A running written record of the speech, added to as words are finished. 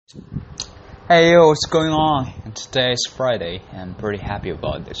Hey yo, what's going on? And today is Friday. I'm pretty happy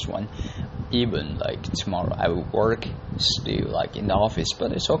about this one. Even like tomorrow I will work still like in the office,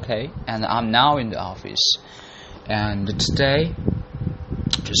 but it's okay. And I'm now in the office. And today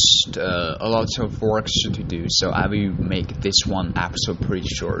just a lot of work to do, so I will make this one episode pretty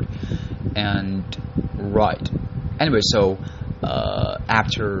short. And right. Anyway, so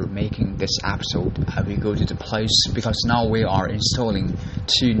after making this episode, I will go to the place because now we are installing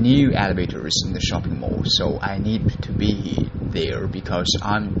 2 new elevators in the shopping mall. So I need to be there because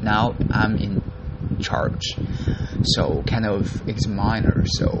I'm in charge. So kind of examiner.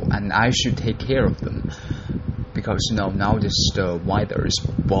 So and I should take care of them because now this weather is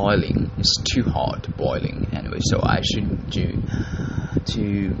boiling. It's too hot boiling anyway. So I should do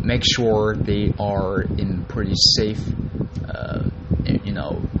to make sure they are in pretty safe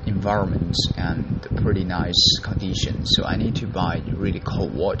environment and pretty nice conditions. So I need to buy really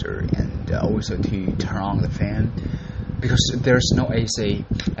cold water and also to turn on the fan because there's no AC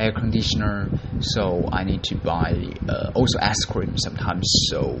air conditioner. So I need to buy also ice cream sometimes.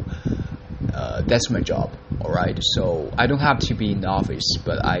 So that's my job. Alright, so I don't have to be in the office,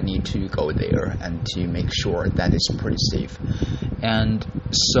 but I need to go there and to make sure that it's pretty safe. And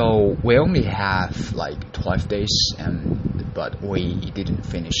so we only have like 12 days, but we didn't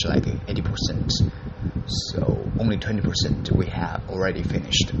finish like 80%. So only 20% we have already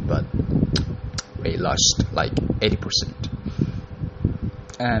finished, but we lost like 80%.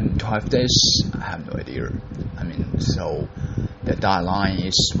 And 12 days, I have no idea. So the deadline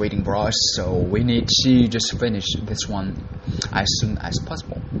is waiting for us, so we need to just finish this one as soon as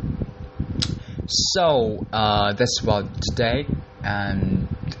possible. So that's about today. And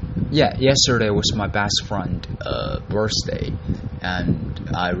yeah, yesterday was my best friend birthday, and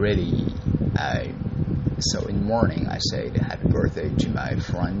so in the morning I said happy birthday to my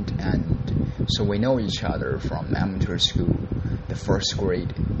friend, and so we know each other from elementary school, the first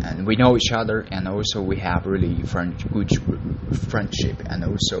grade, and we know each other, and also we have really good friendship, and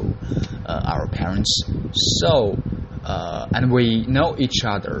also our parents. So and we know each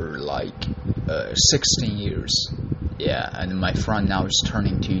other like 16 years. Yeah, and my friend now is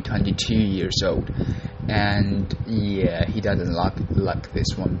turning to 22 years old, and yeah, he doesn't like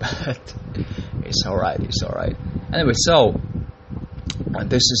this one, but it's alright. Anyway, so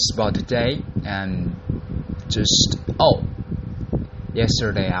this is about today, and just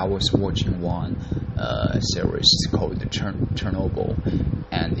yesterday I was watching one series called Chernobyl,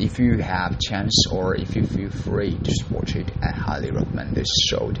 and if you have chance or if you feel free, just watch it. I highly recommend this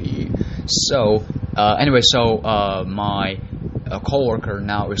show to you. So anyway, so my coworker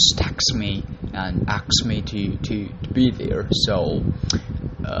now is texting me and asks me to be there. So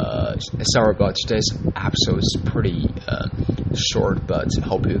sorry about today's episode. It's pretty short, but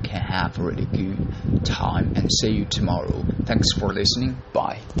hope you can have a really good time, and see you tomorrow. Thanks for listening.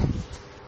 Bye.